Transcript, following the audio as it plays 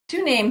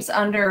two names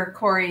under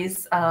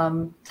Corrie's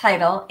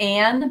title,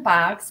 Ann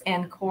Box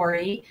and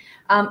Corrie.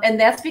 And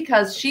that's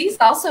because she's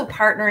also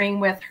partnering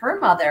with her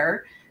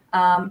mother,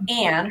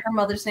 Ann. Her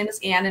mother's name is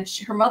Ann, and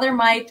her mother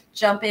might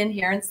jump in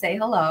here and say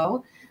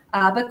hello.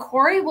 But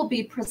Corrie will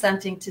be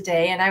presenting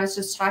today, and I was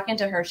just talking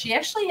to her. She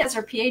actually has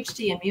her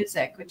PhD in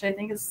music, which I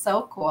think is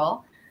so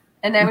cool.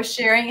 And I was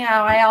sharing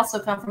how I also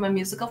come from a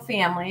musical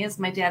family, as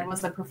my dad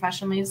was a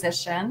professional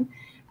musician,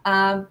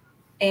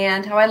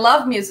 and how I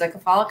love music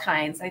of all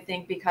kinds, I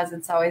think, because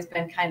it's always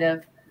been kind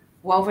of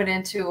woven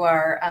into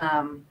our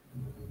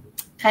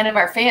kind of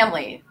our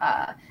family.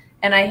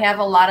 And I have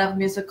a lot of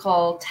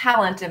musical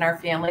talent in our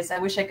families. I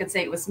wish I could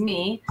say it was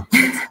me.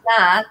 It's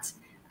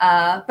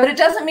not. But it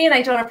doesn't mean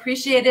I don't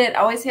appreciate it. I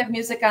always have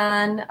music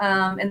on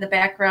in the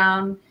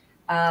background.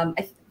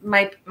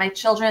 My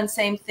children,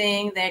 same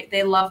thing.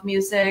 They love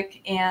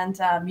music and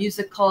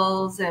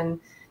musicals and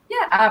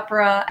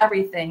opera,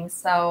 everything.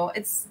 So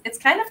it's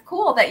kind of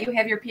cool that you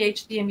have your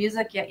PhD in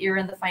music, yet you're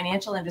in the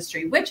financial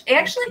industry, which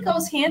actually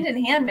goes hand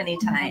in hand many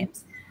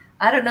times.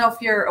 I don't know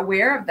if you're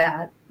aware of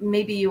that.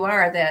 Maybe you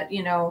are, that,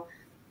 you know,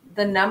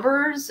 the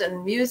numbers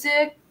and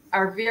music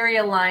are very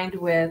aligned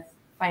with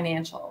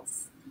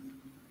financials.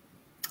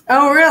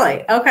 Oh,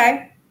 really?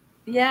 Okay.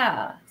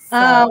 Yeah.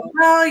 So.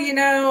 Well, you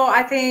know,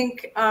 I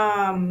think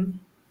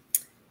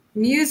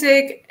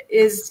music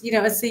is, you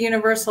know, it's the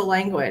universal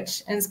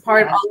language, and it's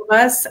part of all of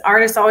us.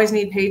 Artists always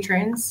need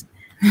patrons.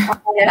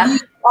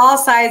 Use all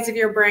sides of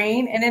your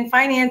brain. And in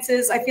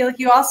finances, I feel like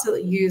you also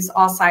use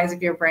all sides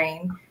of your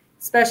brain,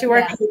 especially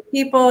working with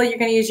people. You're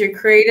going to use your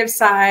creative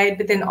side,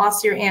 but then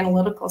also your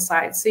analytical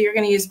side. So you're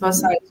going to use both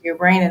sides of your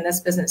brain in this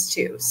business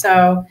too.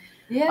 So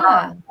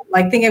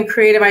like thinking of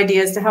creative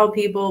ideas to help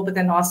people, but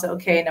then also,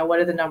 okay, now what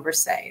do the numbers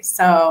say?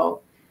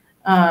 So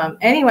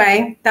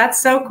anyway, that's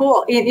so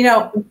cool. You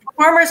know,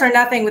 performers are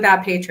nothing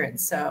without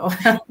patrons. So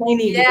we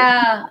need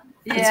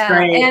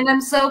and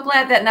I'm so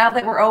glad that now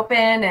that we're open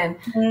and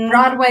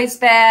Broadway's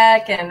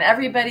back and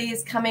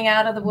everybody's coming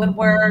out of the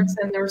woodworks,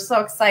 and they're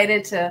so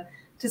excited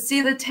to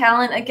see the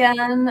talent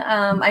again.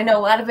 I know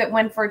a lot of it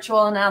went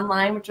virtual and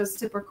online, which was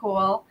super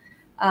cool.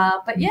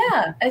 But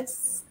yeah,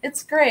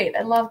 it's great.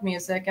 I love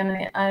music,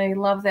 and I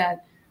love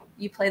that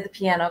you play the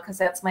piano, because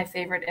that's my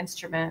favorite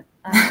instrument.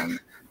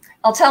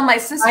 I'll tell my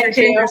sister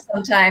Ginger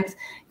sometimes,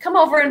 come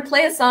over and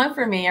play a song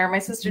for me, or my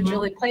sister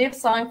Julie, play a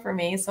song for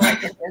me so I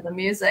can hear the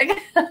music.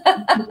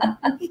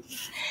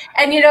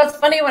 And you know, it's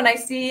funny when I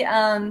see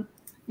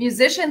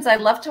musicians, I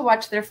love to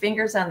watch their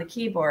fingers on the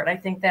keyboard. I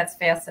think that's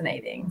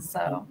fascinating.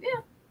 So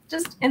yeah,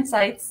 just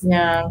insights.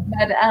 Yeah.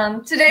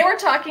 But today we're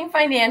talking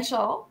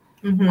financial.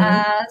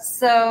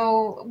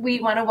 So we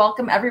want to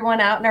welcome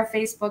everyone out in our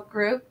Facebook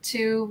group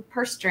to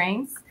Purse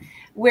Strings,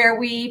 where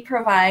we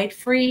provide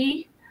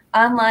free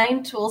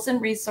online tools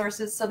and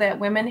resources so that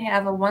women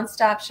have a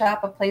one-stop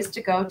shop, a place to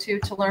go to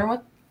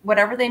learn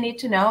whatever they need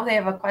to know. They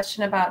have a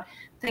question about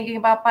thinking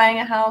about buying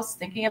a house,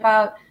 thinking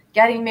about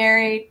getting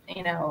married,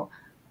 you know,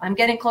 I'm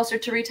getting closer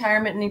to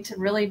retirement, need to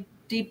really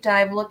deep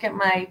dive, look at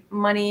my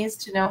monies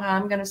to know how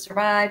I'm going to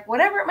survive,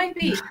 whatever it might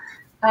be.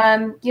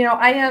 You know,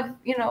 I have,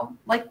 you know,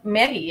 like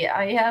Maggie,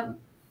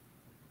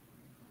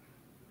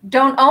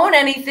 don't own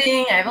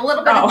anything. I have a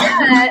little bit of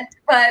debt,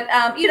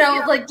 but, you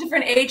know, like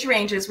different age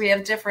ranges, we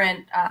have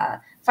different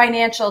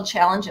financial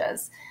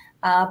challenges.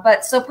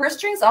 But so Purse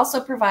Strings also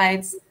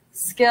provides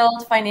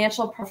skilled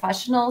financial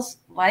professionals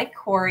like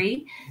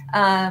Corrie,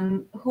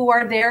 who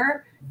are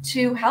there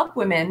to help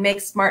women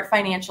make smart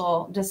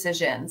financial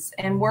decisions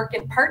and work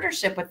in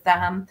partnership with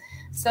them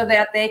so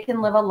that they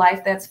can live a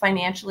life that's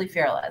financially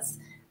fearless.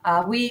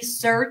 We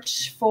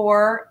search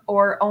for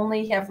or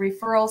only have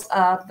referrals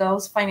of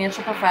those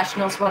financial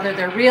professionals, whether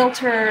they're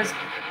realtors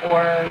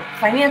or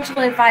financial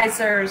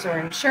advisors or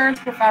insurance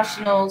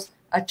professionals,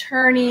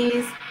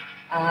 attorneys,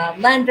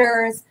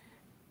 lenders.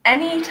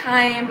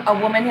 Anytime a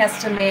woman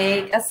has to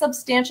make a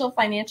substantial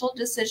financial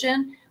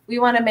decision, we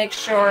want to make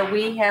sure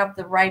we have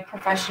the right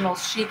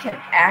professionals she can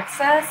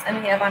access and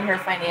have on her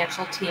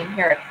financial team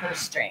here at Purse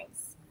Strings.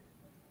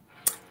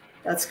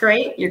 That's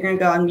great. You're going to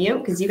go on mute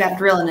because you got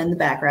drilling in the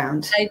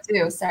background. I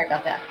do. Sorry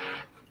about that.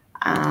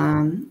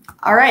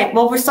 All right.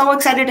 Well, we're so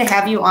excited to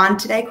have you on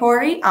today,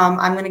 Corrie.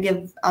 I'm going to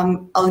give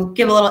I'll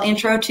give a little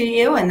intro to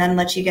you and then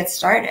let you get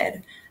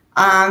started.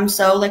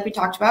 So like we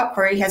talked about,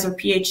 Corrie has her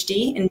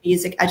PhD in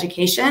music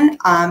education,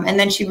 and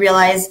then she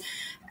realized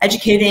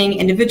educating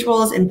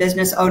individuals and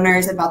business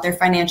owners about their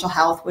financial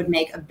health would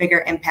make a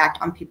bigger impact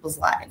on people's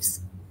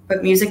lives.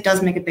 But music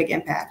does make a big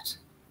impact.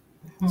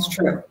 It's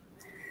true.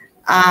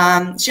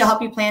 She'll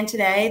help you plan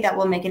today that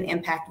will make an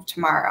impact of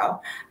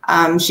tomorrow.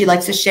 She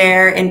likes to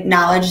share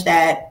knowledge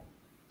that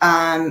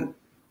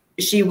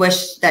she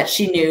wished that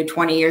she knew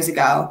 20 years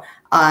ago.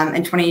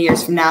 And 20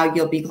 years from now,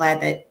 you'll be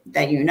glad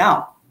that you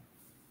know.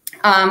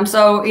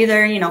 So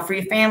either, you know, for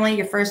your family,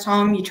 your first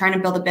home, you're trying to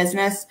build a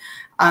business,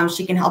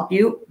 she can help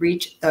you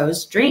reach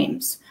those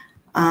dreams.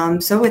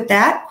 So with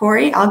that,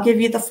 Corrie, I'll give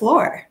you the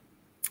floor.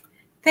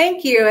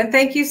 Thank you. And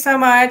thank you so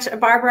much,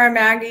 Barbara and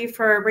Maggie,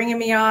 for bringing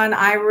me on.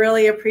 I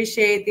really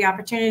appreciate the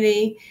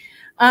opportunity.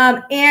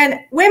 And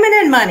women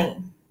and money.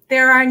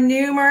 There are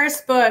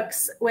numerous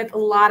books with a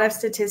lot of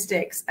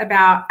statistics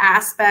about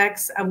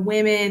aspects of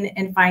women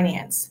and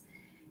finance.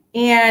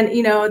 And,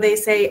 you know, they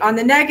say on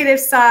the negative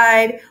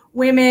side,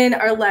 women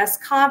are less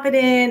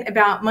confident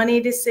about money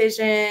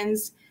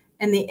decisions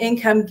and the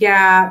income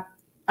gap.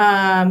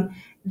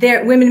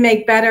 Women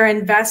make better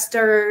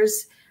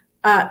investors.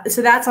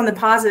 So that's on the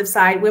positive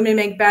side. Women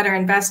make better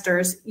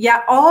investors.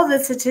 Yet all the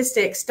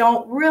statistics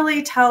don't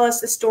really tell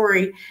us the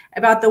story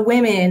about the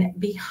women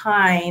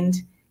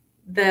behind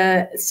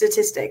the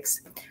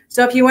statistics.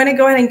 So if you want to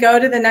go ahead and go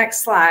to the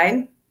next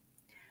slide.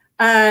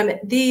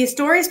 The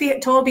stories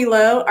told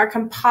below are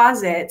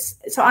composites.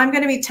 So I'm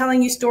going to be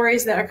telling you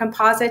stories that are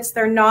composites.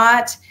 They're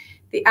not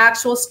the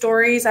actual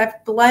stories.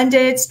 I've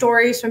blended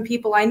stories from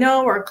people I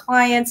know or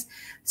clients,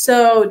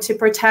 so to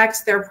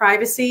protect their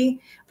privacy.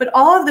 But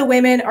all of the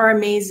women are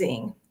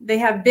amazing. They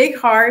have big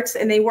hearts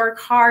and they work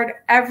hard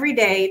every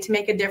day to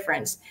make a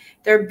difference.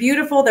 They're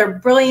beautiful, they're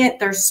brilliant,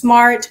 they're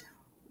smart.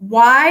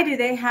 Why do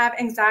they have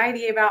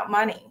anxiety about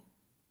money?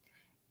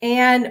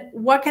 And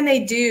what can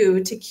they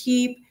do to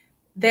keep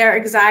their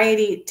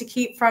anxiety, to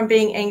keep from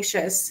being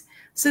anxious,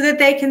 so that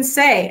they can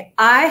say,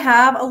 I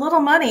have a little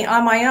money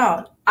on my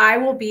own. I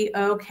will be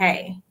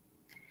okay.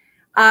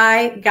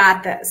 I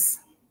got this.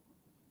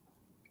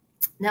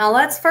 Now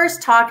let's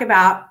first talk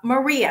about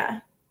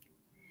Maria.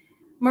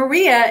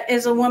 Maria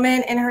is a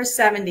woman in her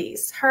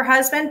 70s. Her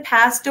husband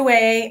passed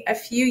away a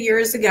few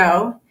years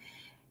ago,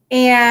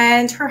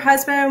 and her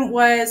husband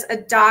was a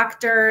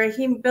doctor.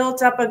 He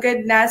built up a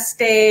good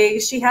nest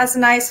egg. She has a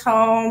nice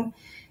home.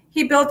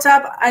 He built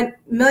up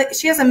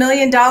she has $1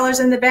 million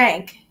in the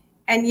bank,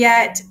 and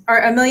yet,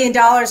 or $1 million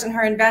in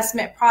her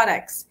investment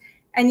products.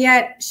 And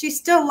yet she's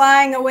still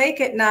lying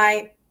awake at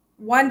night,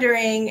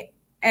 wondering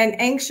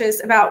and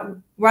anxious about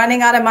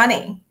running out of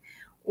money,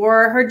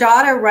 or her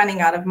daughter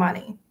running out of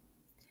money.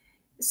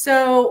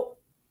 So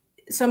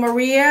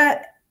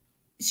Maria,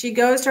 she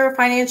goes to her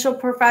financial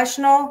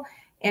professional,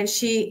 and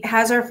she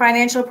has her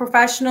financial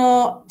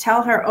professional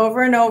tell her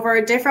over and over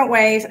different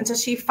ways until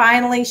she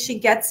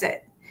gets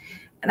it.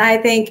 And I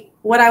think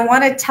what I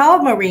want to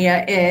tell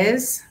Maria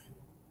is,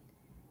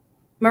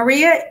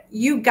 Maria,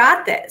 you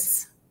got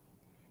this.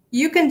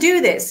 You can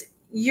do this.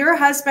 Your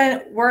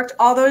husband worked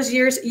all those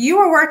years. You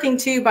were working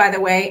too, by the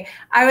way.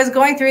 I was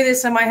going through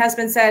this and my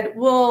husband said,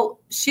 well,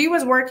 she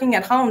was working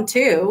at home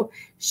too.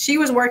 She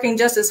was working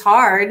just as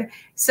hard.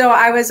 So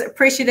I was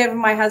appreciative of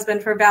my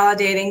husband for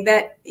validating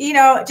that, you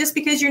know, just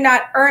because you're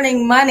not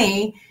earning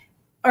money,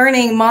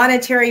 earning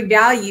monetary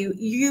value,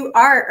 you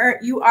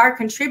are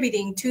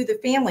contributing to the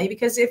family.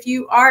 Because if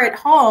you are at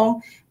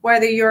home,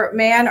 whether you're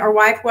man or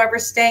wife,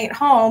 whoever's staying at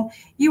home,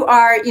 you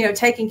are, you know,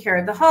 taking care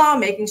of the home,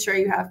 making sure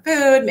you have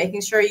food,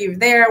 making sure you're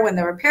there when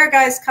the repair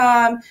guys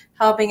come,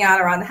 helping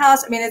out around the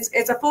house. I mean,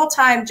 it's a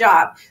full-time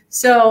job.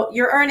 So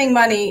you're earning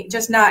money,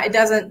 just not,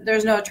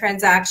 there's no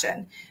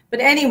transaction. But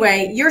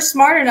anyway, you're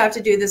smart enough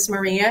to do this,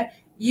 Maria.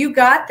 You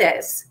got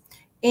this.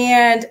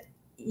 And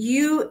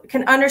you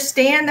can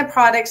understand the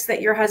products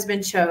that your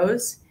husband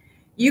chose.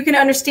 You can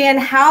understand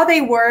how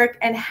they work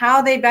and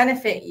how they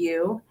benefit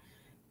you.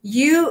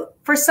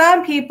 For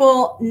some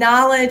people,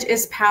 knowledge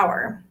is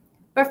power.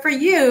 But for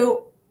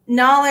you,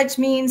 knowledge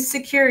means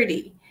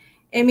security.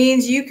 It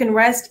means you can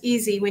rest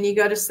easy when you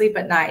go to sleep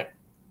at night.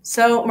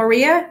 So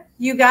Maria,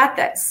 you got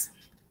this.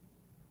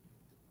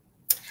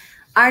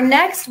 Our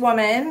next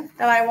woman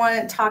that I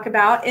want to talk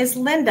about is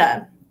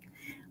Linda.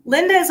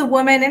 Linda is a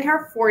woman in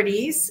her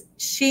 40s.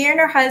 She and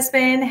her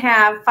husband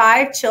have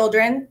 5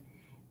 children.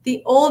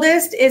 The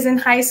oldest is in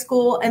high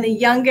school and the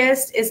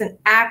youngest is an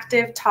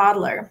active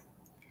toddler.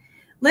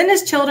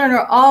 Linda's children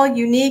are all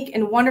unique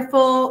and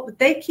wonderful.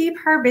 They keep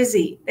her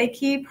busy. They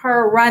keep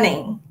her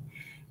running.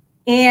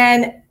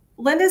 And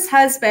Linda's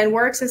husband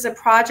works as a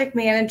project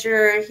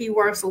manager. He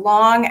works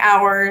long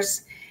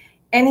hours,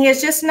 and he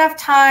has just enough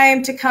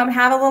time to come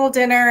have a little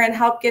dinner and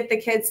help get the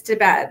kids to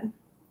bed.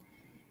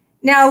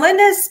 Now,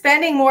 Linda's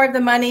spending more of the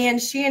money and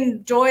she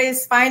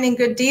enjoys finding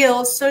good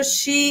deals, so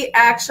she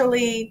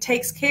actually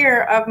takes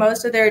care of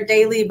most of their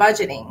daily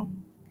budgeting.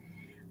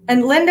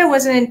 And Linda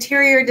was an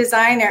interior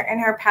designer in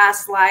her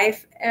past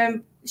life,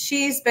 and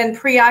she's been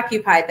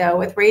preoccupied, though,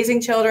 with raising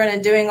children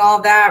and doing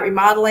all that,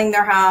 remodeling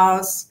their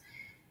house.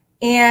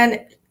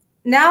 And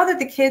now that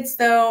the kids,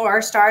 though,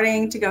 are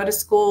starting to go to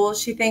school,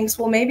 she thinks,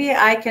 well, maybe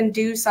I can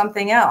do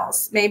something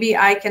else. Maybe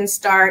I can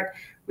start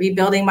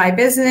rebuilding my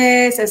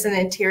business as an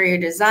interior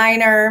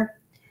designer.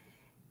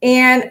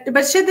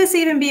 But should this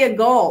even be a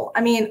goal?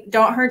 I mean,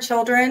 aren't her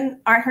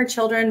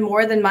children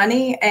more than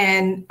money?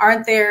 And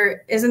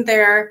isn't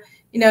there,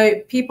 you know,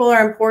 people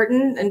are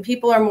important and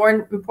people are more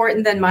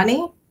important than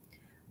money?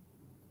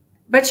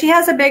 But she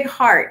has a big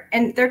heart,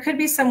 and there could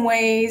be some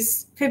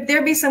ways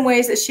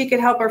that she could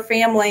help her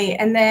family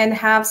and then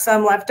have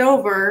some left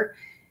over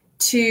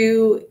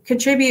to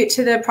contribute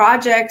to the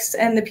projects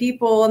and the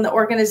people and the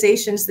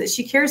organizations that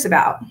she cares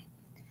about.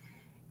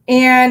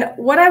 And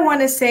what I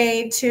want to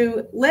say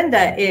to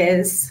Linda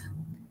is,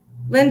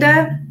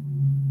 Linda,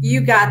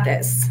 you got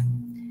this.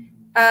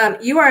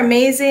 You are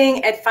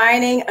amazing at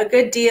finding a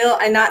good deal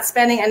and not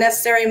spending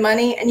unnecessary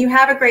money, and you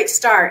have a great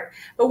start.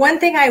 But one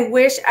thing I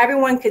wish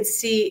everyone could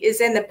see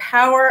is in the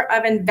power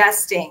of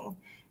investing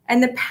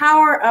and the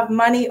power of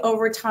money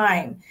over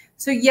time.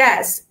 So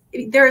yes,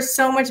 there is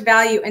so much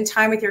value in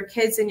time with your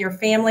kids and your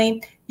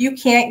family. You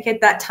can't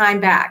get that time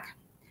back.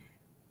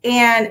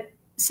 And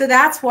so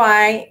that's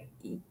why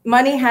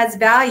money has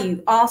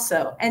value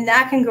also, and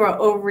that can grow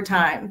over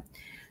time.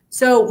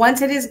 So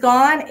once it is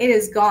gone, it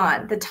is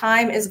gone. The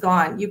time is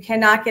gone. You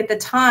cannot get the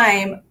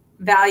time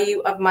value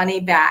of money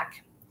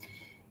back.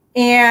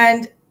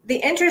 And the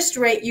interest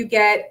rate you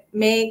get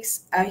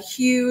makes a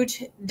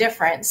huge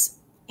difference.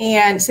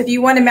 And so if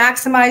you want to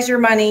maximize your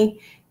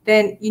money,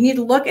 then you need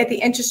to look at the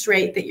interest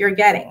rate that you're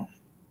getting.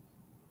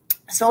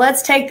 So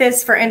let's take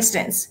this for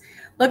instance.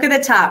 Look at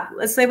the top.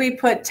 Let's say we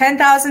put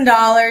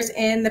 $10,000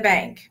 in the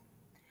bank.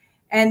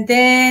 And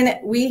then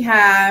we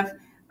have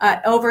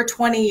over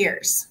 20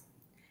 years.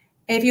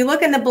 If you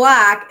look in the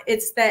black,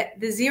 it's that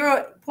the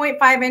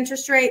 0.5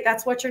 interest rate,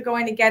 that's what you're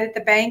going to get at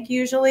the bank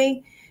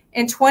usually.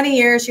 In 20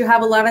 years, you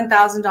have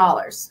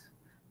 $11,000.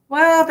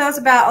 Well, that's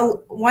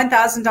about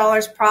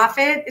 $1,000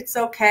 profit. It's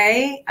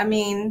okay. I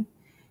mean,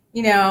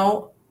 you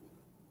know,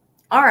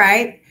 all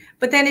right.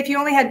 But then if you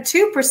only had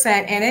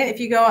 2% in it, if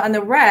you go on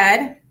the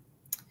red,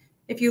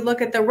 if you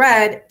look at the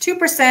red,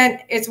 2%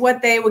 is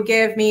what they would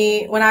give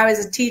me when I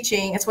was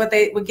teaching. It's what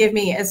they would give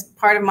me as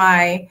part of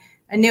my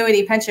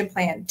annuity pension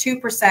plan,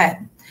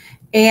 2%.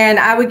 And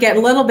I would get a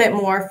little bit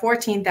more,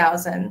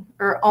 14,000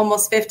 or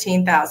almost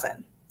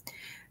 15,000.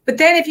 But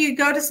then if you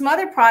go to some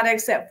other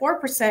products at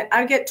 4%,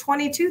 I would get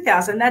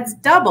 22,000. That's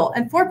double.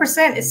 And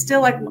 4% is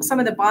still like some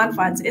of the bond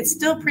funds. It's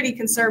still pretty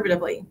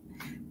conservatively,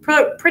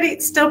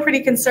 still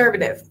pretty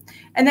conservative.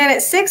 And then at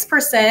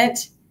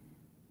 6%,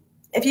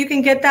 if you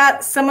can get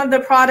that, some of the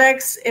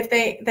products, if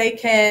they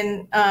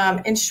can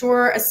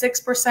ensure a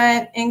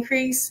 6%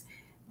 increase,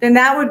 then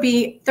that would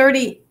be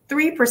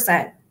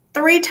 33%,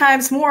 3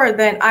 times more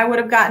than I would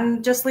have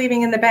gotten just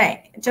leaving in the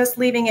bank, just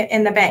leaving it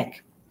in the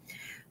bank.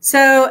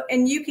 So,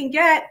 and you can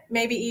get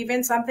maybe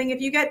even something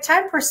if you get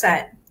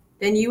 10%,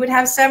 then you would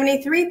have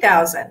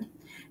 73,000.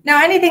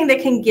 Now, anything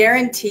that can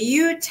guarantee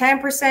you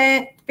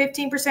 10%,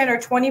 15%, or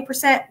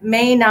 20%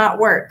 may not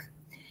work.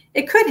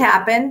 It could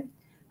happen.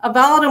 A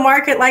volatile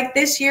market like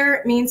this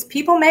year means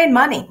people made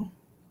money.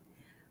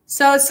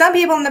 So some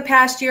people in the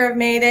past year have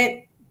made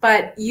it,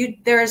 but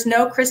there is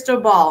no crystal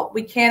ball.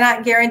 We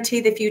cannot guarantee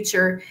the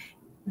future.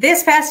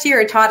 This past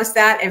year taught us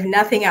that, if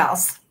nothing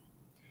else.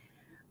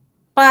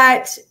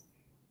 But,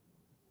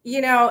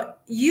 you know,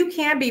 you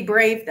can be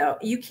brave, though.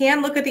 You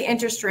can look at the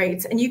interest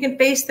rates, and you can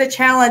face the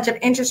challenge of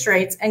interest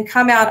rates and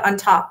come out on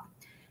top.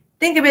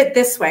 Think of it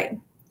this way.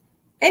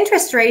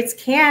 Interest rates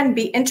can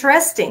be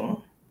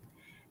interesting.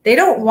 They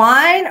don't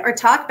whine or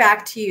talk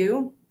back to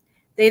you.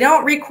 They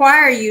don't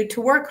require you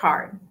to work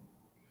hard.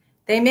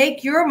 They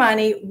make your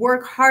money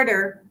work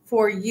harder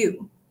for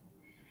you.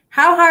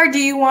 How hard do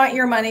you want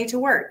your money to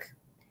work?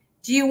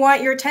 Do you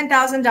want your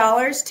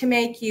 $10,000 to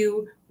make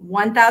you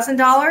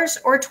 $1,000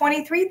 or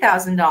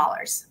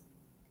 $23,000?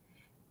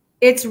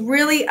 It's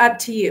really up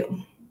to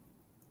you.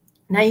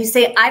 Now you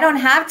say, I don't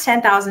have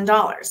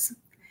 $10,000.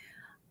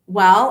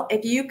 Well,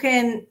 if you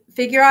can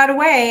figure out a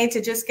way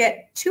to just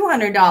get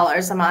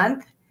 $200 a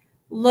month,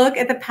 look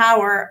at the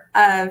power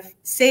of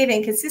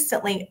saving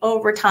consistently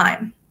over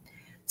time.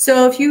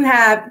 So if you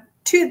have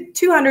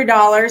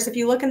 $200, if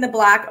you look in the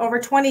black, over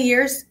 20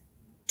 years,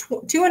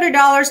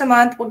 $200 a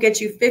month will get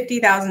you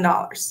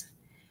 $50,000.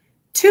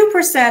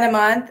 2% a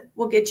month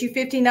will get you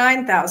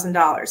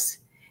 $59,000.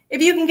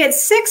 If you can get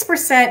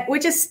 6%,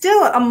 which is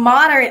still a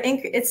moderate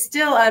increase, it's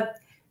still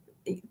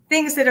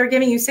things that are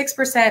giving you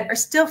 6% are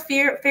still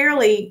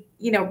fairly,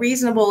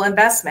 reasonable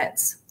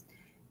investments.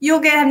 You'll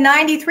get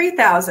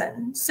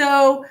 93,000.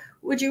 So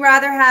would you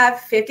rather have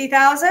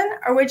 50,000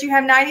 or would you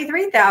have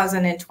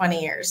 93,000 in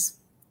 20 years?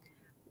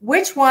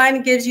 Which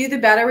one gives you the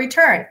better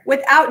return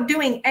without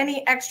doing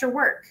any extra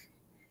work?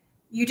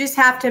 You just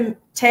have to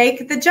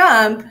take the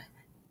jump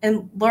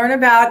and learn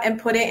about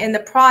and put it in the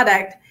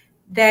product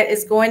that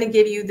is going to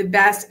give you the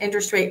best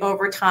interest rate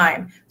over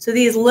time. So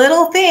these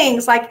little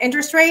things like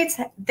interest rates,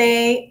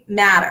 they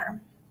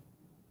matter.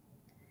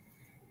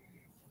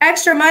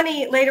 Extra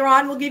money later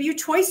on will give you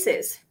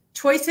choices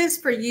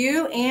for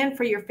you and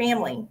for your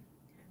family.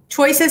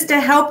 Choices to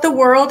help the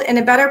world in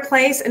a better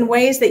place in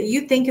ways that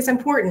you think is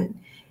important.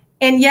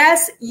 And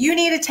yes, you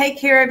need to take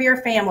care of your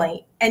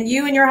family, and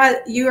you and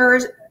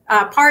your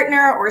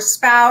partner or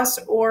spouse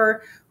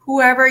or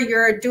whoever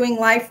you're doing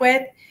life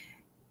with,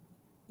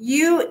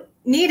 you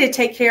need to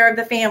take care of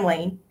the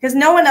family because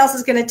no one else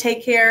is going to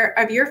take care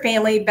of your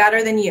family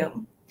better than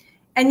you.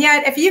 And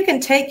yet, if you can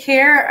take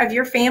care of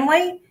your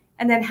family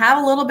and then have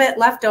a little bit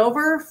left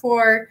over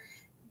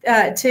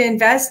to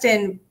invest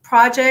in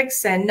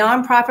projects and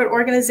nonprofit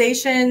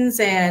organizations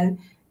and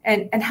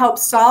help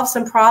solve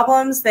some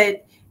problems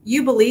that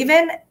you believe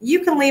in,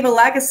 you can leave a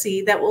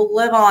legacy that will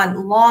live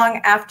on long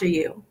after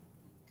you.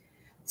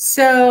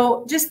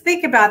 So just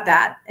think about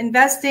that.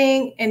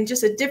 Investing in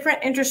just a different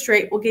interest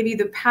rate will give you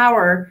the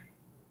power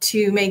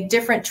to make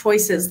different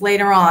choices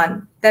later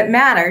on that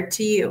matter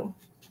to you.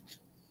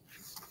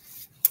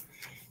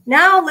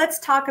 Now let's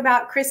talk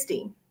about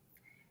Christy.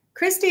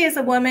 Christy is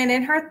a woman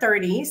in her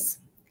 30s.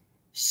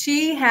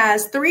 She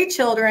has 3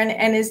 children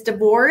and is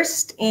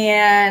divorced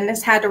and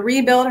has had to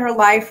rebuild her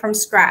life from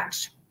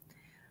scratch.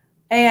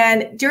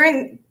 And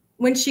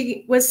when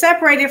she was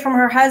separated from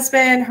her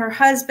husband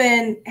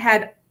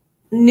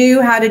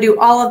knew how to do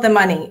all of the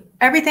money,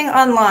 everything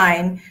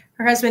online.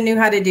 Her husband knew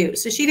how to do.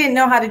 So she didn't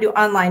know how to do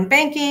online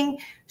banking.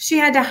 She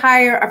had to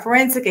hire a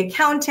forensic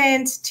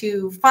accountant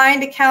to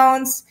find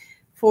accounts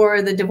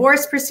for the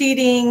divorce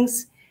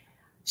proceedings.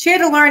 She had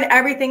to learn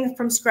everything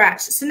from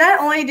scratch. So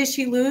not only did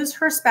she lose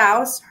her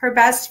spouse, her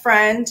best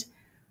friend,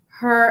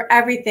 her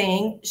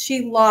everything,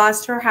 she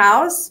lost her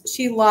house.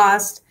 She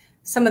lost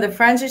some of the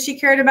friends that she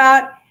cared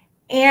about,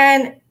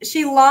 and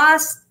she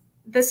lost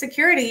the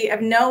security of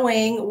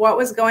knowing what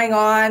was going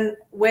on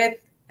with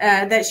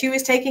that she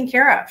was taking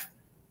care of.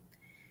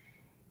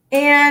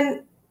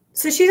 And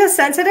so she's a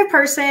sensitive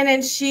person,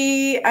 and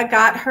she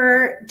got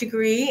her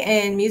degree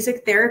in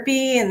music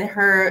therapy, and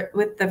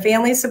with the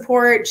family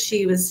support,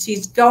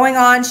 she's going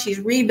on, she's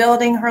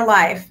rebuilding her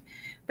life.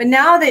 But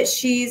now that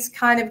she's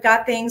kind of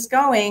got things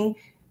going,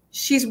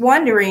 she's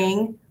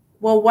wondering,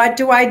 well, what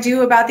do I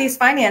do about these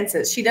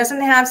finances? She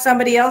doesn't have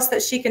somebody else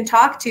that she can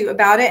talk to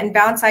about it and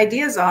bounce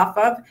ideas off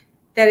of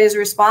that is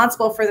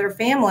responsible for their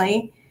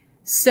family.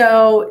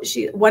 So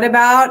what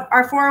about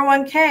our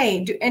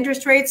 401k? Do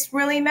interest rates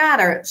really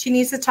matter? She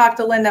needs to talk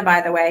to Linda,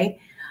 by the way.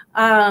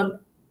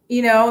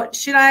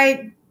 Should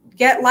I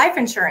get life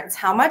insurance?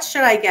 How much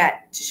should I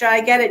get? Should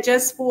I get it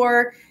just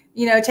for,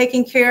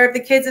 taking care of the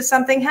kids if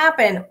something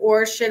happened?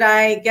 Or should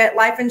I get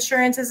life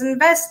insurance as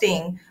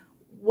investing?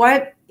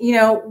 What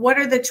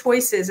are the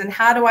choices, and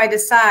how do I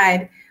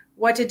decide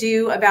what to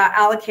do about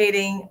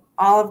allocating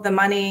all of the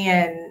money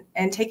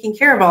and taking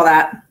care of all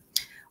that?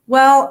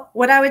 Well,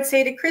 what I would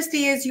say to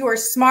Christy is, you are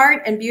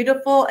smart and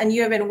beautiful, and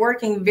you have been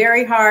working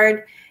very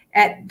hard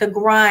at the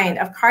grind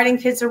of carting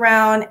kids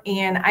around.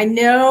 And I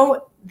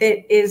know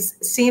that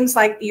seems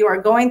like you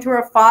are going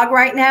through a fog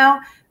right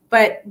now,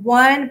 but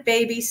one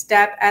baby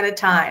step at a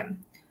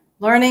time,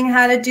 learning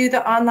how to do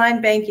the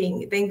online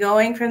banking, then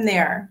going from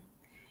there.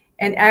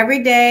 And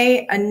every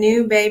day, a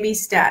new baby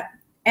step.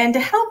 And to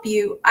help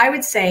you, I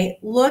would say,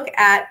 look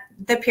at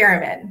the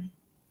pyramid.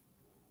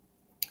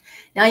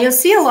 Now, you'll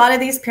see a lot of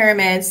these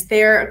pyramids.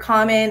 They're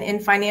common in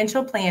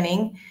financial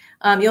planning.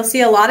 You'll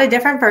see a lot of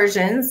different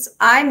versions.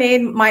 I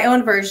made my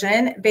own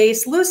version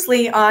based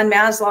loosely on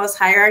Maslow's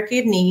hierarchy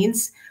of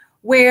needs,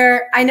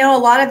 where I know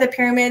a lot of the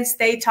pyramids,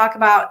 they talk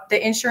about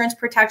the insurance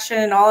protection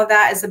and all of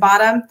that as the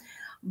bottom.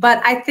 But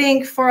I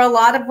think for a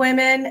lot of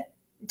women,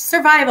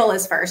 survival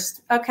is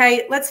first.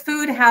 Okay, let's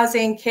food,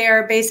 housing,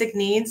 care, basic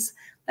needs.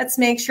 Let's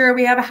make sure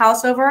we have a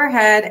house over our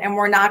head and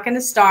we're not going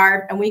to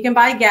starve, and we can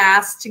buy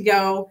gas to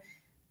go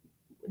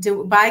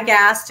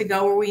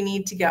where we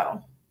need to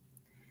go.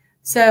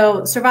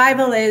 So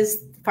survival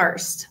is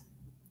first.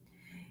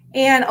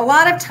 And a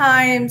lot of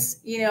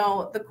times,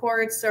 the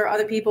courts or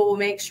other people will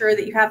make sure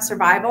that you have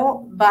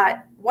survival,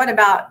 but what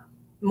about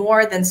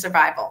more than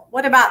survival?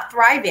 What about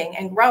thriving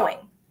and growing?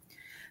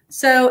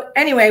 So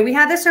anyway, we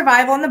have the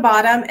survival on the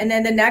bottom, and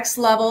then the next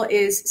level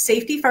is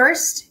safety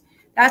first.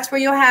 That's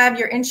where you'll have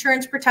your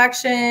insurance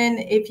protection.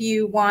 If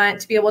you want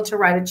to be able to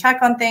write a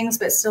check on things,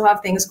 but still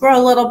have things grow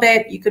a little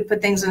bit, you could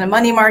put things in a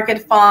money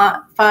market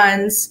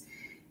funds,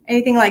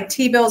 anything like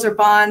T-bills or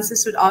bonds.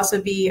 This would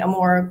also be a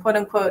more quote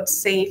unquote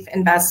safe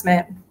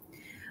investment.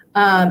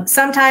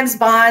 Sometimes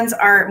bonds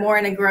are more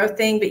in a growth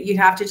thing, but you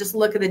have to just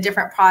look at the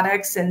different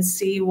products and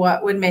see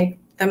what would make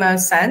the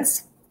most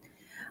sense.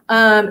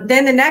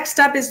 Then the next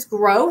step is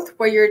growth,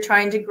 where you're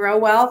trying to grow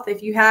wealth.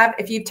 If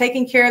you've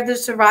taken care of the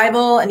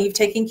survival and you've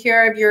taken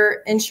care of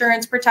your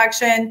insurance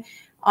protection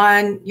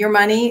on your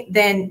money,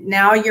 then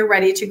now you're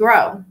ready to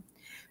grow.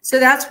 So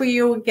that's where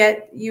you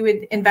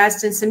would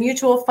invest in some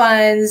mutual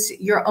funds,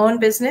 your own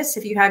business,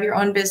 if you have your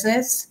own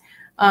business,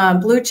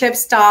 blue chip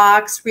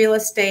stocks, real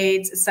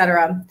estate,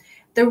 etc.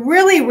 The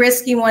really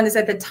risky one is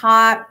at the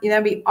top.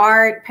 That'd be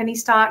art, penny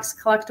stocks,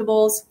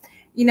 collectibles.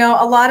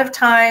 A lot of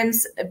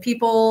times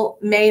people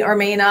may or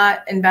may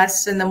not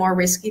invest in the more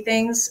risky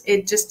things.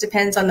 It just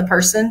depends on the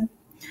person,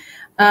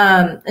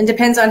 and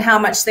depends on how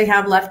much they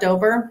have left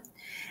over.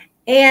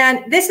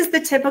 And this is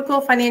the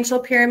typical financial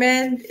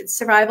pyramid.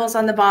 Survival's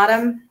on the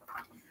bottom.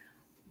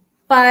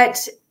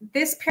 But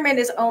this pyramid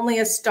is only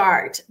a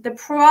start. The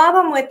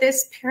problem with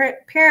this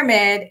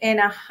pyramid in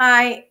a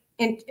high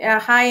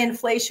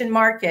inflation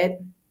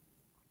market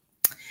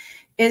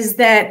is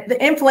that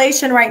the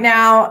inflation right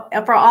now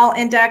for all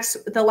index,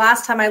 the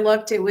last time I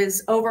looked, it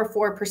was over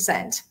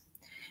 4%.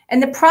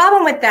 And the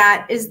problem with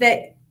that is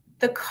that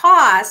the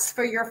cost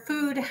for your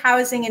food,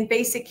 housing, and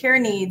basic care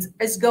needs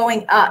is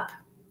going up.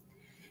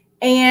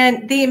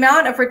 And the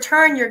amount of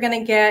return you're going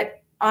to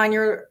get on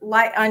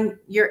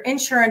your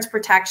insurance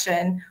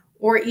protection,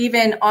 or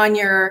even on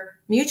your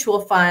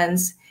mutual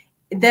funds,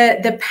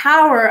 the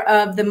power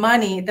of the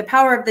money, the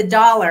power of the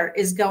dollar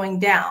is going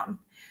down.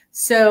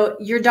 So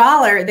your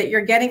dollar that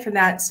you're getting from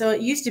that, so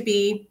it used to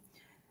be,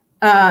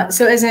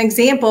 so as an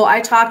example,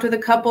 I talked with a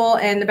couple,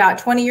 and about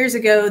 20 years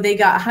ago, they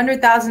got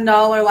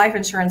 $100,000 life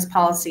insurance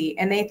policy,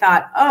 and they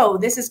thought, oh,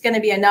 this is going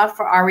to be enough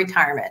for our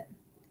retirement.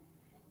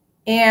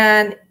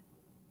 And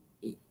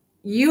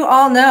you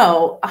all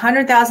know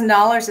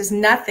 $100,000 is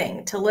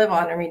nothing to live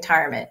on in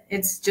retirement.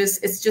 It's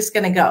just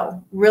going to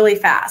go really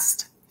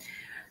fast.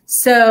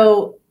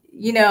 So,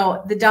 you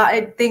know,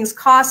 things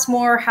cost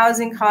more,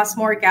 housing costs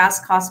more,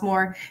 gas costs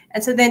more.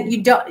 And so then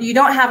you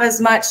don't have as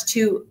much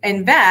to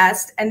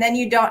invest, and then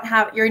you don't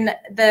have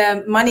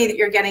the money that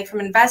you're getting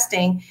from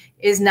investing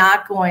is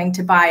not going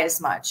to buy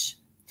as much.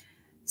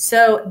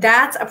 So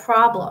that's a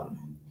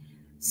problem.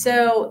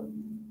 So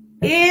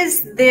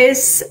is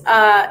this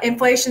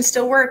inflation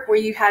still work where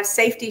you have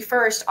safety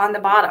first on the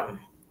bottom?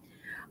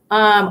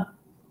 So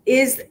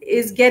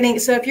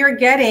if you're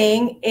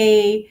getting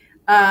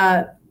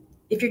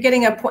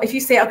if you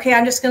say, okay,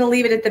 I'm just going to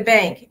leave it at the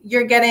bank,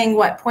 you're getting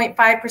what,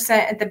 0.5%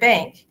 at the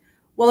bank.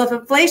 Well, if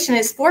inflation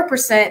is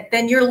 4%,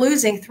 then you're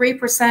losing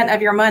 3%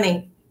 of your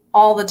money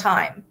all the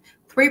time,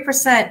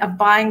 3% of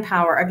buying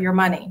power of your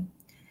money.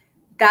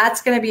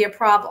 That's going to be a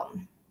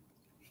problem.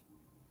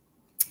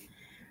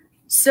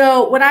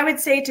 So what I would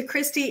say to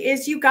Christy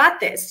is, you got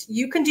this.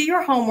 You can do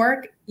your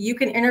homework. You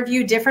can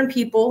interview different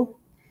people.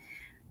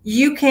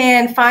 You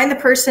can find the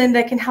person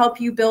that can help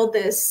you build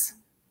this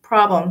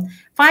problem.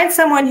 Find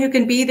someone who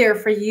can be there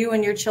for you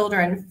and your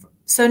children.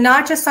 So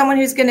not just someone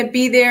who's going to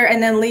be there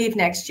and then leave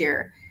next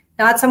year.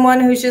 Not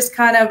someone who's just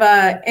kind of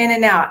in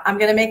and out. I'm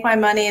going to make my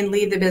money and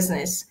leave the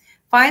business.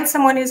 Find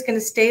someone who's going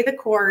to stay the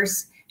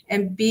course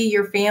and be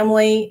your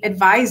family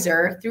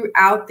advisor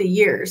throughout the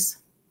years.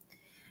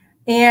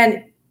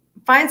 And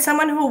find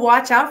someone who will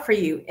watch out for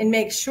you and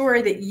make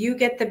sure that you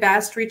get the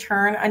best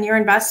return on your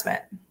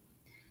investment.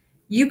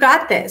 You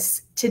got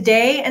this.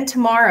 Today and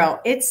tomorrow,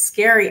 it's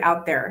scary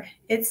out there.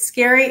 It's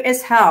scary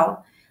as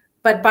hell.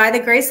 But by the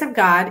grace of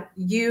God,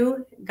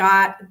 you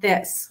got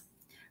this.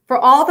 For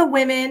all the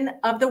women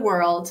of the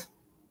world,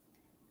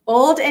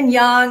 old and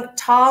young,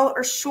 tall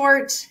or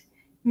short,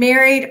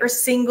 married or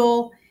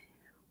single,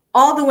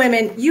 all the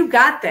women, you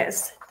got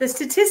this. The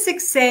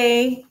statistics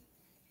say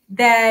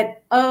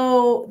that,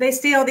 they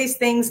say all these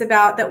things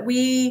about that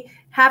we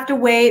have to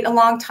wait a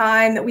long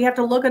time, that we have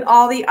to look at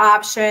all the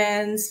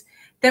options,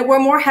 that we're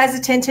more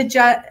hesitant to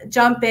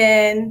jump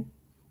in.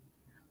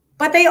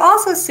 But they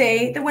also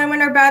say that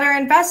women are better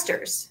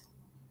investors.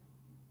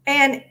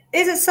 And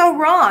is it so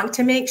wrong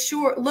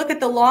to look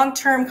at the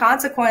long-term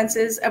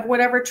consequences of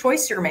whatever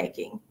choice you're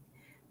making?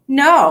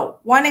 No.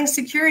 Wanting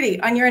security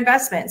on your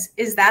investments,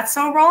 is that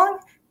so wrong?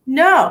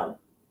 No.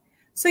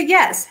 So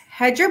yes,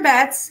 hedge your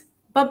bets,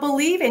 but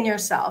believe in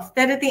yourself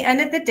that at the end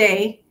of the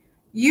day,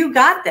 you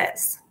got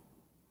this.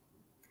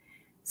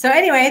 So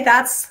anyway,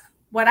 that's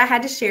what I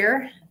had to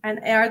share. And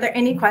are there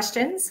any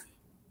questions?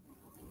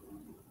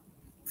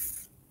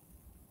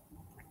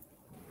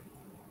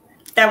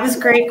 That was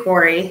great,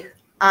 Corrie.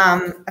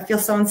 I feel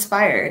so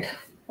inspired.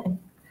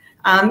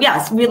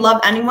 Yes, we'd love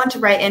anyone to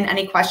write in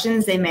any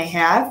questions they may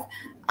have.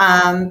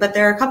 But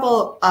there are a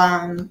couple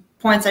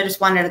points I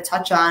just wanted to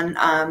touch on.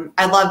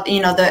 I love,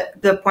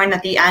 the point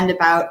at the end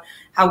about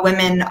how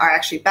women are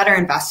actually better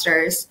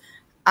investors,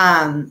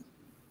 because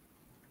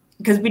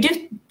we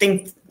do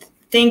think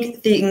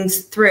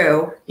things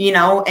through,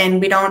 and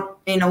we don't,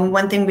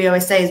 one thing we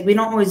always say is we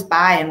don't always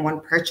buy in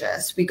one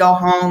purchase. We go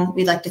home,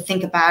 we like to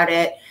think about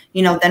it,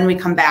 then we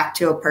come back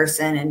to a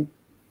person and,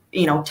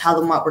 tell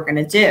them what we're going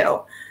to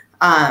do.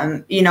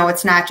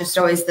 It's not just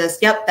always this,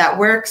 yep, that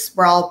works.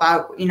 We're all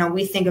about,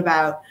 we think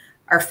about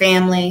our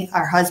family,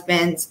 our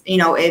husbands,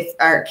 if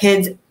our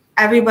kids,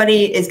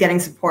 everybody is getting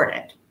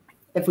supported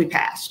if we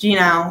passed,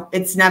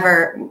 it's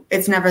never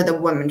the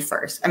woman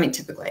first. I mean,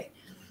 typically.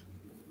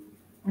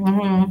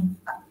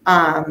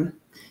 Mm-hmm.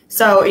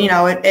 So,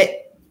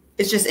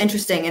 it's just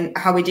interesting and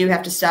how we do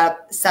have to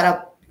set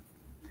up,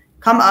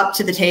 come up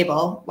to the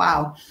table.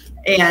 Wow.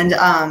 And,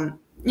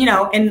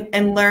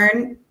 and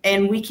learn,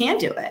 and we can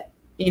do it,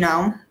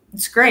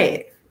 it's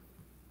great.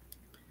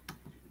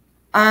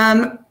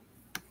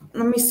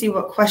 Let me see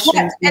what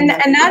questions. Yeah,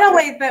 and not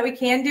only that we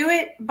can do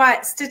it,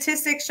 but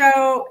statistics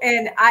show,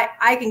 and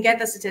I can get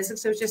the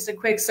statistics. So it's just a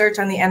quick search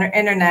on the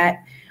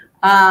internet.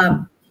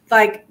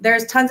 Like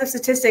there's tons of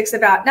statistics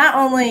about not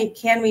only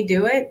can we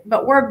do it,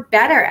 but we're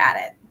better at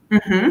it.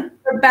 Mm-hmm.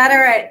 We're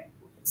better at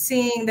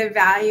seeing the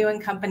value in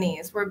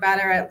companies. We're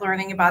better at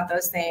learning about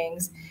those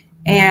things.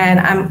 And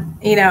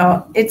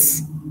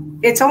it's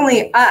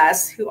only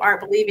us who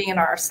aren't believing in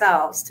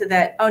ourselves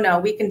oh no,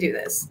 we can do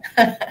this.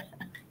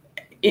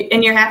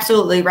 And you're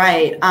absolutely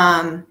right.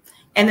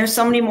 And there's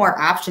so many more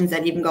options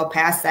that even go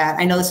past that.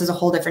 I know this is a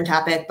whole different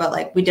topic, but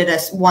like we did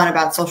one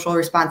about social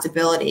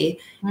responsibility.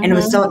 And it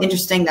was so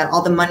interesting that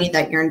all the money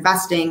that you're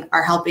investing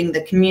are helping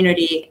the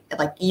community.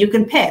 Like you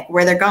can pick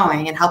where they're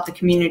going and help the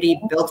community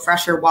build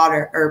fresher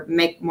water or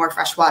make more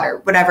fresh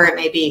water, whatever it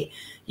may be,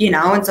 you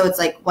know? And so it's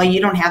like, well,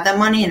 you don't have that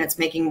money and it's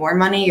making more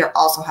money. You're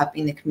also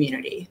helping the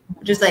community,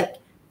 which is like,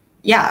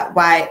 yeah,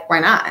 why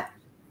not?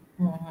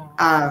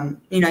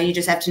 You know, you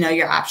just have to know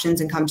your options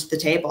and come to the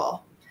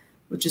table,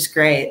 which is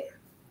great.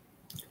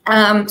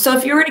 So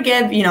if you were to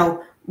give, you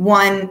know,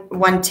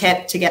 one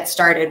tip to get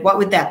started, what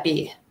would that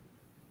be?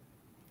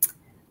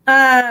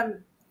 Well,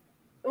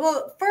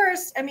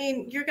 first, I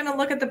mean, you're going to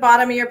look at the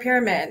bottom of your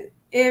pyramid.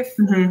 If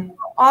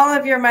all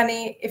of your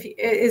money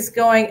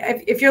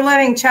if you're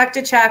living check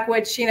to check,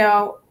 which, you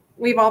know,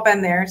 we've all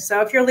been there.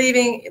 So if you're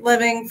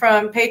living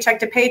from paycheck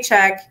to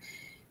paycheck,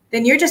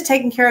 then you're just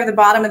taking care of the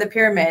bottom of the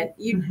pyramid.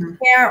 You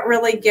can't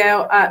really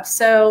go up.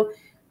 So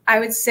I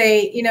would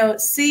say, you know,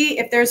 see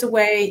if there's a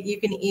way you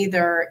can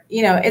either,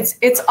 you know,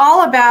 it's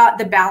all about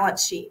the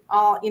balance sheet,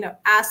 all, you know,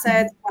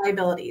 assets,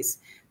 liabilities.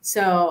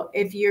 So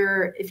if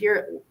you're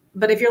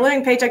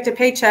living paycheck to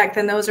paycheck,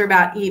 then those are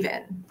about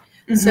even.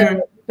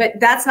 So, but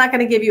that's not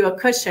going to give you a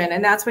cushion.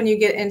 And that's when you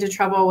get into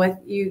trouble with,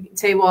 you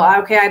say, well,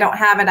 okay, I don't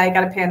have it. I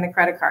got to pay on the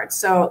credit card.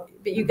 So,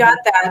 but you got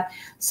that.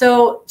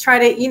 So try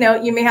to, you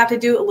know, you may have to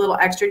do a little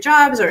extra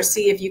jobs or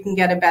see if you can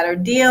get a better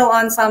deal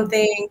on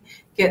something,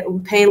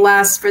 pay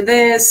less for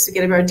this,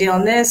 get a better deal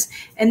on this.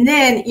 And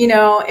then, you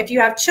know, if you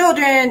have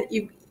children,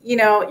 you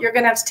know, you're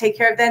going to have to take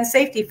care of then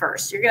safety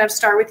first. You're going to have to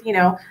start with, you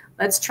know,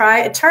 let's try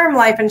a term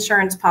life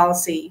insurance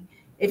policy.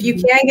 If you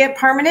can get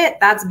permanent,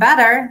 that's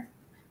better,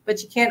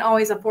 but you can't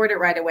always afford it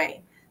right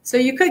away. So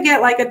you could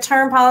get like a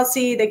term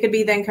policy that could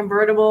be then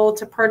convertible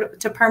to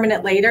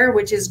permanent later,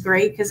 which is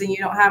great because then you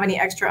don't have any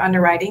extra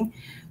underwriting.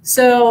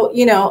 So,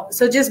 you know,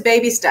 so just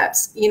baby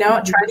steps, you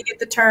know, try to get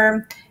the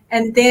term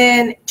and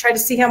then try to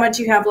see how much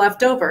you have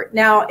left over.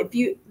 Now,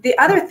 the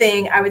other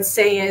thing I would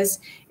say is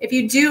if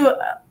you do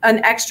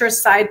an extra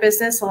side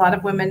business, a lot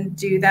of women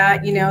do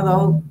that, you know,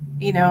 they'll,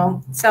 you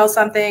know, sell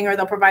something or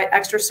they'll provide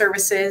extra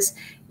services.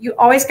 You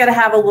always got to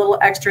have a little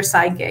extra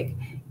side gig.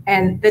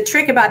 And the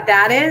trick about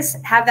that is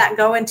have that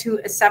go into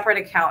a separate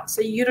account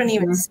so you don't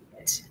even see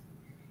it.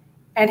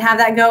 And have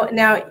that go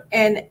now.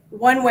 And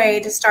one way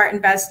to start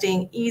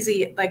investing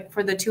easy, like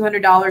for the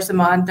 $200 a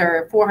month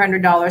or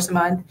 $400 a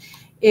month,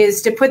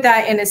 is to put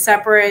that in a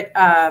separate,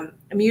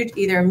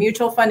 either a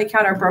mutual fund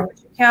account or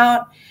brokerage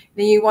account.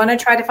 Then you want to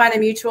try to find a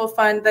mutual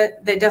fund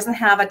that doesn't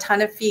have a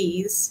ton of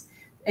fees.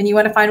 And you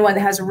want to find one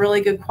that has a really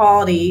good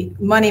quality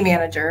money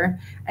manager.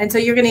 And so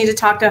you're going to need to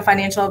talk to a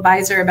financial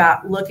advisor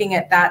about looking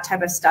at that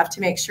type of stuff to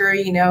make sure,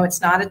 you know,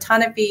 it's not a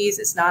ton of fees.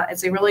 It's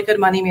a really good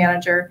money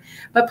manager,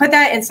 but put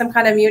that in some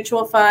kind of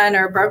mutual fund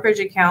or brokerage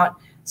account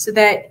so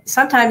that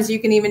sometimes you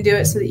can even do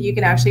it so that you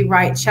can actually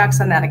write checks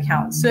on that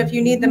account. So if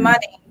you need the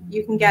money,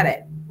 you can get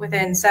it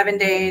within 7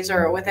 days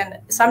or within,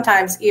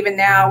 sometimes even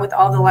now with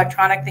all the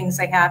electronic things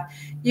they have,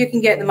 you can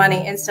get the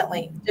money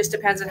instantly. Just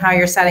depends on how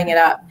you're setting it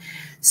up.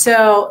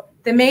 So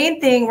the main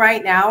thing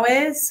right now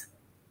is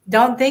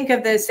don't think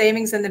of the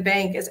savings in the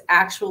bank as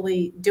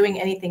actually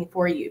doing anything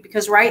for you,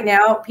 because right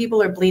now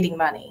people are bleeding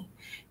money.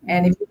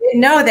 And if you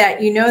didn't know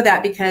that, you know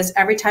that because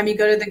every time you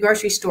go to the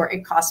grocery store,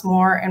 it costs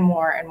more and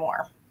more and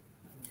more.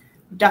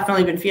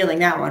 Definitely been feeling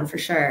that one for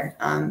sure.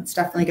 It's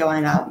definitely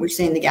going up. We're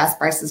seeing the gas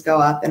prices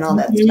go up and all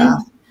that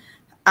stuff.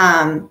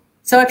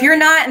 So if you're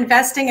not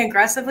investing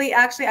aggressively,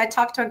 actually, I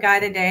talked to a guy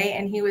today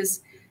and he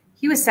was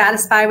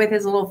satisfied with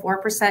his little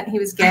 4% he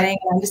was getting.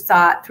 And I just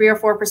thought 3 or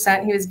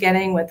 4% he was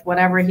getting with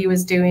whatever he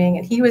was doing.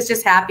 And he was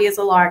just happy as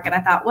a lark. And I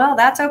thought, well,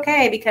 that's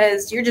okay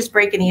because you're just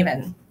breaking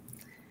even.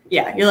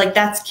 Yeah, you're like,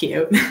 that's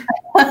cute.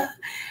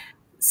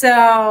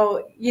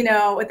 So, you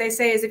know, what they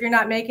say is if you're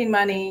not making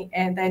money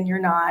and then you're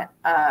not,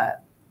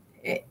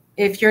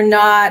 if you're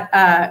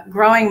not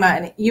growing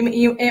money,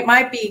 it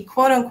might be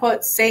quote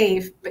unquote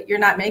safe, but you're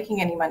not making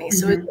any money.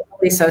 So it's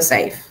really so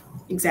safe.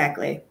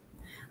 Exactly.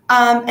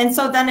 And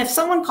so then if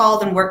someone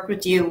called and worked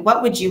with you,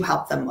 what would you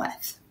help them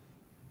with?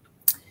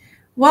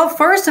 Well,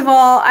 first of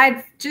all,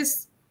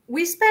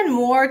 we spend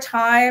more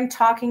time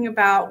talking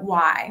about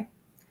why.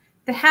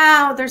 The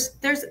how, there's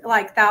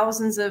like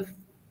thousands of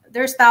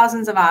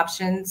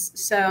options.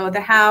 So the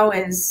how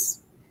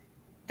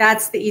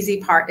that's the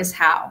easy part is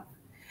how.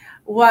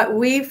 What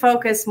we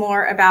focus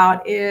more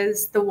about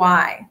is the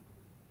why.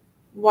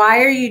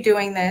 Why are you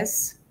doing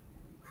this?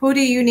 Who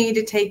do you need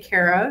to take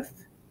care of?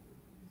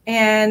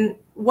 And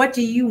what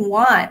do you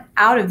want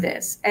out of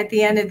this at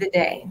the end of the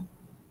day?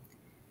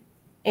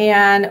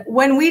 And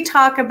when we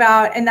talk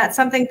about, and that's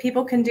something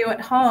people can do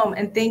at home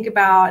and think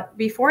about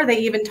before they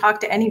even talk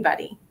to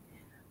anybody.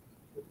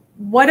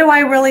 What do I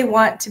really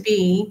want to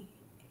be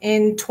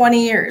in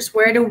 20 years?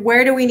 Where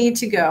do we need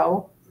to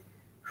go?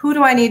 Who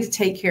do I need to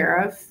take care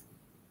of?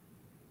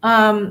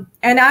 And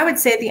I would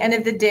say at the end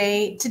of the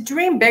day, to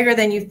dream bigger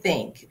than you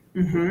think.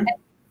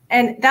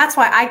 And that's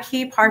why I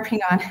keep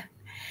harping on it.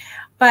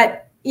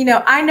 But you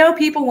know, I know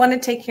people want to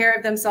take care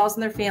of themselves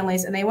and their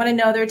families, and they want to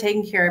know they're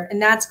taken care of,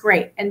 and that's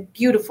great and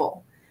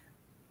beautiful.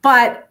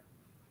 But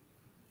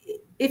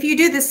if you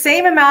do the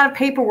same amount of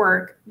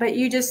paperwork, but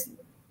you just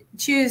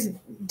choose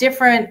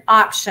different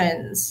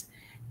options,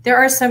 there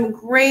are some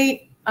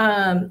great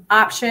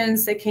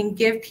options that can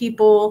give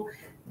people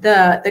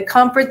the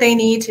comfort they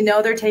need to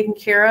know they're taken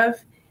care of.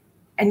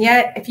 And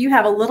yet, if you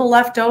have a little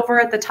left over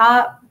at the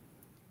top,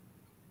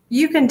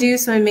 you can do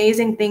some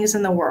amazing things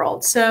in the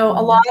world. So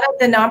a lot of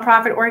the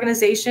nonprofit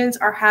organizations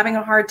are having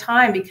a hard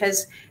time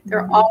because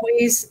they're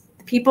always,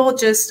 people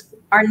just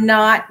are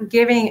not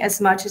giving as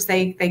much as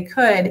they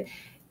could.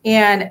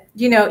 And,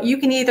 you know, you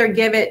can either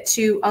give it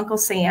to Uncle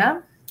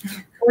Sam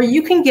or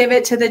you can give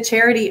it to the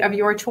charity of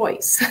your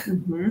choice.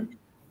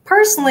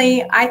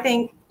 Personally, I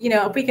think, you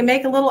know, if we can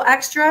make a little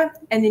extra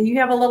and then you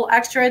have a little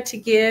extra to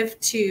give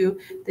to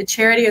the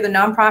charity or the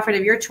nonprofit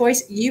of your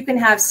choice, you can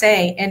have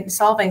say in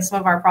solving some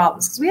of our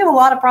problems, because we have a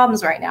lot of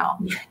problems right now.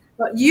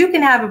 But you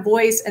can have a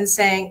voice in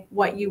saying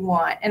what you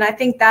want. And I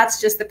think that's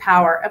just the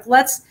power of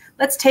let's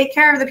take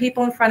care of the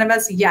people in front of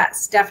us.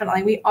 Yes,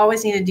 definitely. We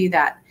always need to do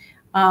that.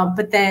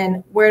 But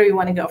then where do we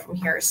want to go from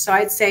here? So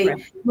I'd say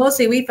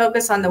mostly we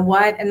focus on the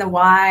what and the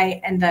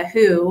why and the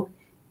who,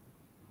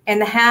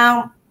 and the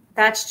how.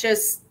 That's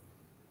just,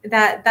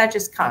 that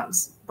just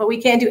comes, but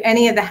we can't do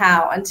any of the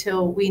how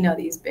until we know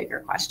these bigger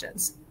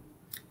questions.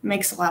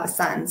 Makes a lot of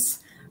sense.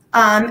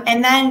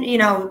 And then, you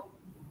know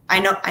I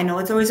know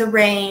it's always a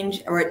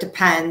range, or it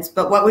depends,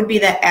 but what would be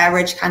the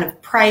average kind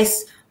of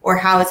price, or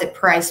how is it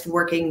priced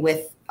working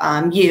with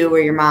you or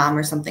your mom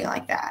or something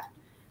like that?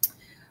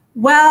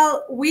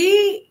 Well,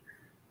 we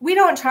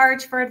don't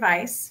charge for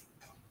advice.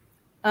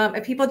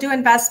 If people do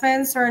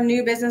investments or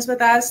new business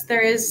with us,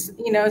 there is,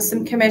 you know,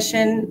 some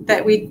commission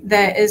that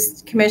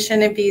is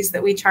commission and fees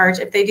that we charge.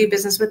 If they do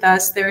business with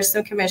us, there is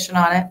some commission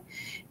on it.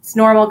 It's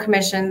normal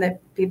commission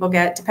that people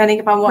get depending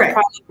upon what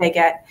product they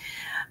get.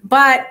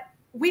 But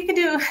we could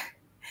do,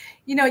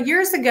 you know,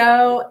 years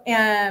ago,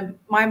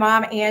 my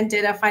mom, Ann,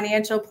 did a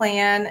financial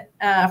plan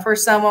for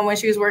someone when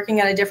she was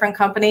working at a different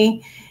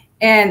company.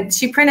 And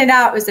she printed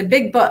out, it was a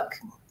big book.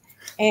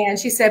 And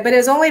she said, but it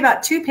was only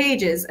about 2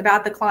 pages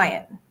about the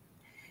client.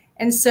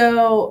 And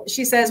so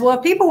she says, well,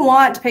 if people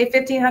want to pay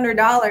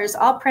 $1,500,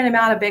 I'll print them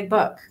out a big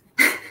book.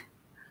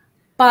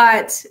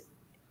 But,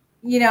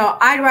 you know,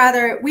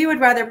 we would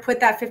rather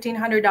put that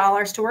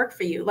 $1,500 to work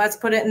for you. Let's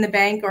put it in the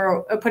bank,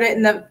 or put it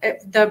in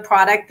the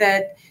product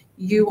that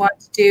you want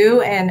to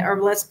do,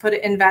 or let's put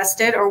it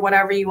invested, or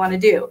whatever you want to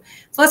do.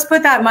 So let's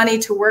put that money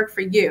to work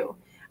for you.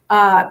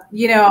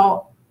 You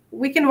know,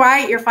 we can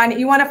write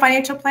you want a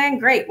financial plan?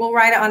 Great. We'll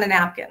write it on a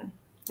napkin.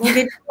 We'll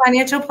give you a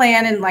financial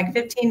plan in like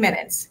 15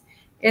 minutes.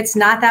 It's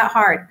not that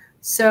hard.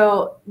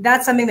 So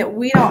that's something that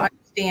we don't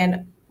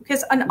understand,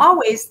 because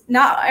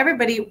not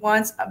everybody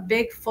wants a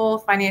big, full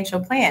financial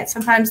plan.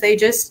 Sometimes they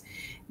just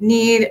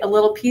need a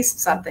little piece of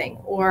something,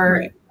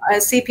 or a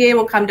CPA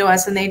will come to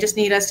us and they just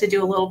need us to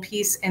do a little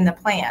piece in the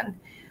plan.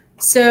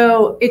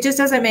 So it just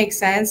doesn't make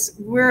sense.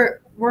 We're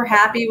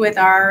happy with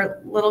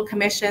our little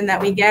commission that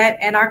we get,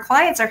 and our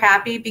clients are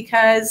happy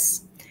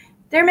because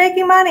they're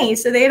making money.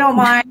 So they don't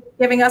mind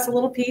giving us a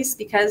little piece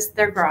because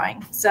they're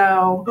growing.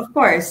 So of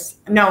course,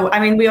 no, I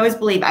mean, we always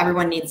believe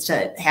everyone needs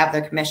to have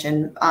their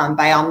commission.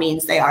 By all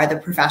means, they are the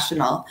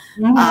professional.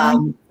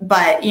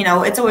 But, you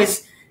know, it's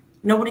always,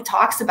 nobody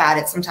talks about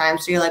it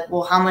sometimes. So you're like,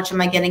 well, how much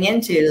am I getting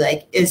into?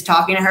 Like, is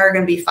talking to her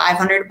going to be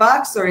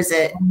 $500 or is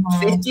it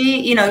 50?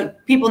 You know,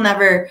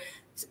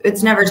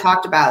 it's never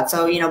talked about.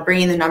 So, you know,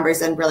 bringing the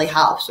numbers in really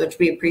helps, which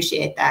we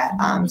appreciate that.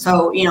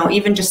 So, you know,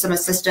 even just some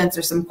assistance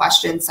or some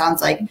questions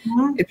sounds like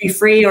it'd be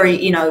free, or,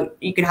 you know,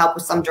 you could help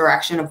with some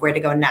direction of where to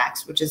go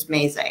next, which is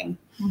amazing.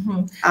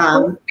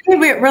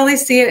 We really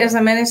see it as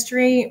a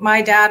ministry.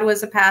 My dad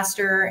was a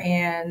pastor,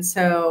 and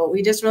so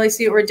we just really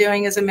see what we're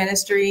doing as a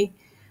ministry.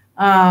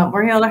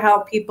 We're here to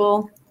help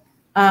people.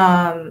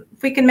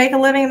 If we can make a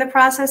living in the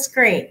process,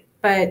 great.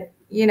 But,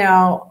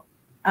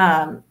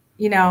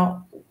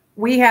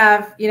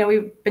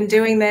 we've been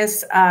doing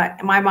this.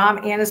 My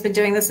mom, Ann, has been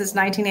doing this since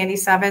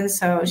 1987.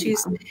 So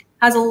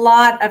has a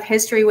lot of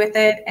history with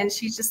it. And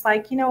she's just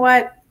like, you know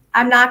what?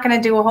 I'm not going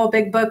to do a whole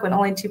big book when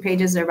only 2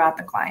 pages are about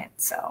the client.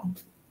 So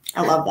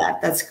I love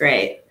that. That's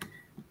great.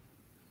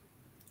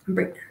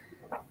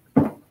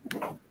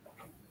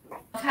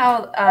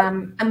 How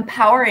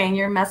empowering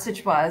your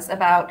message was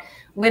about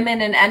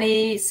women in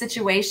any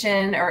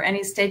situation or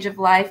any stage of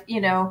life.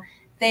 You know,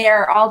 they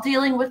are all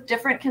dealing with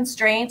different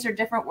constraints or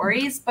different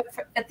worries, but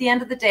at the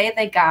end of the day,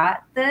 they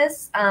got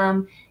this.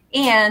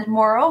 And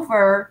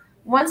moreover,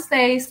 once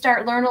they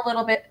start learning a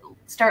little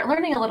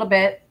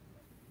bit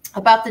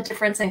about the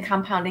difference in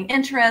compounding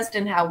interest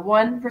and how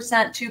 1%,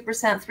 2%,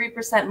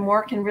 3%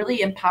 more can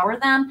really empower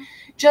them,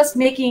 just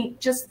making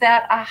just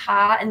that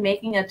aha and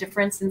making a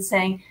difference in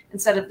saying,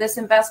 instead of this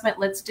investment,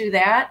 let's do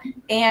that.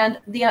 And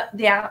the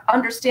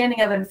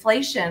understanding of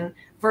inflation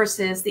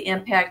versus the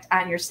impact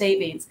on your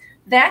savings.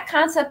 that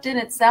concept in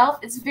itself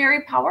is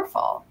very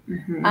powerful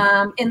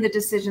in the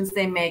decisions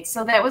they make.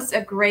 So that was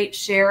a great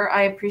share.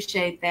 I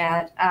appreciate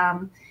that.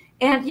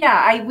 And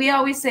yeah, we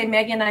always say,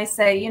 Maggie and I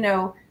say, you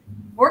know,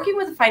 working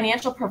with a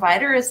financial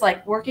provider is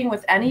like working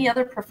with any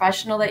other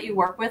professional that you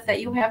work with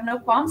that you have no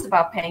qualms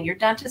about paying. Your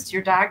dentist,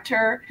 your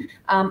doctor,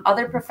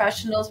 other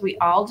professionals, we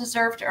all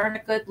deserve to earn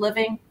a good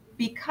living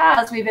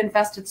because we've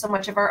invested so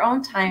much of our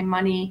own time,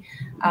 money,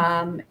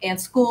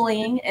 and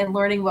schooling and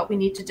learning what we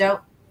need to do,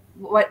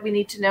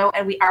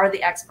 and we are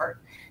the expert.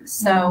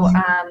 So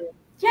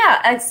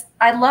yeah,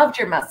 I loved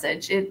your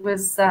message. It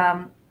was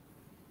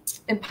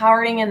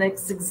empowering, and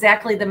it's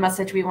exactly the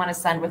message we want to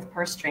send with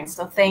Purse Strings.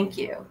 So thank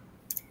you.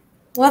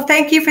 Well,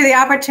 thank you for the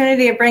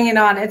opportunity of bringing it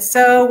on. It's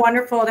so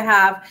wonderful to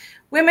have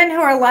women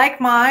who are like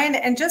mine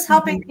and just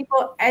helping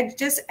people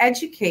just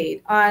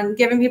educate on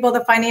giving people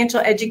the financial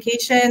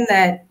education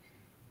that,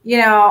 you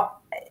know,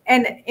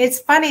 and it's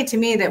funny to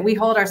me that we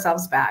hold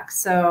ourselves back.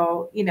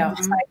 So, you know,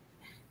 it's like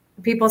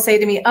people say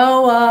to me,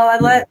 oh, well, I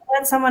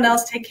let someone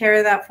else take care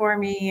of that for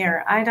me,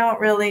 or I don't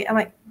really, I'm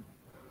like,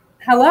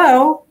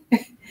 hello.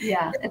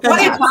 Yeah. It's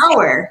your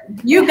power.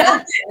 You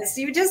got this.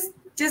 You just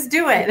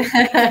do it.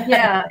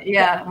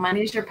 Yeah.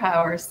 Money's your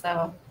power.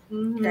 So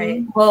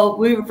great. Well,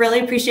 we really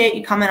appreciate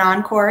you coming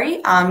on, Corrie.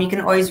 You can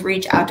always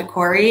reach out to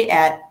Corrie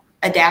at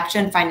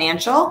Adaptation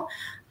Financial.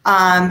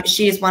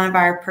 She is one of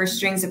our Purse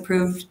Strings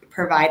approved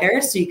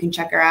providers, so you can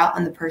check her out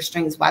on the Purse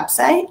Strings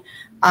website.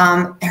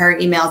 Her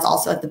email is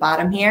also at the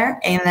bottom here.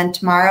 And then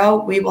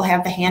tomorrow we will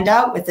have the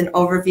handout with an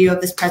overview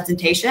of this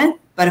presentation.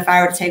 But if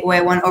I were to take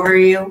away one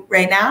overview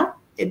right now,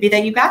 it'd be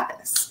that you got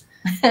this.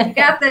 You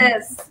got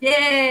this.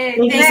 Yay.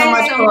 Thank you so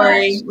much,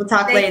 Corrie. We'll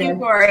talk later. Thank you,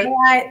 Corrie.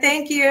 All right.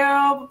 Thank you.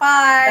 Bye.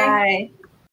 Bye.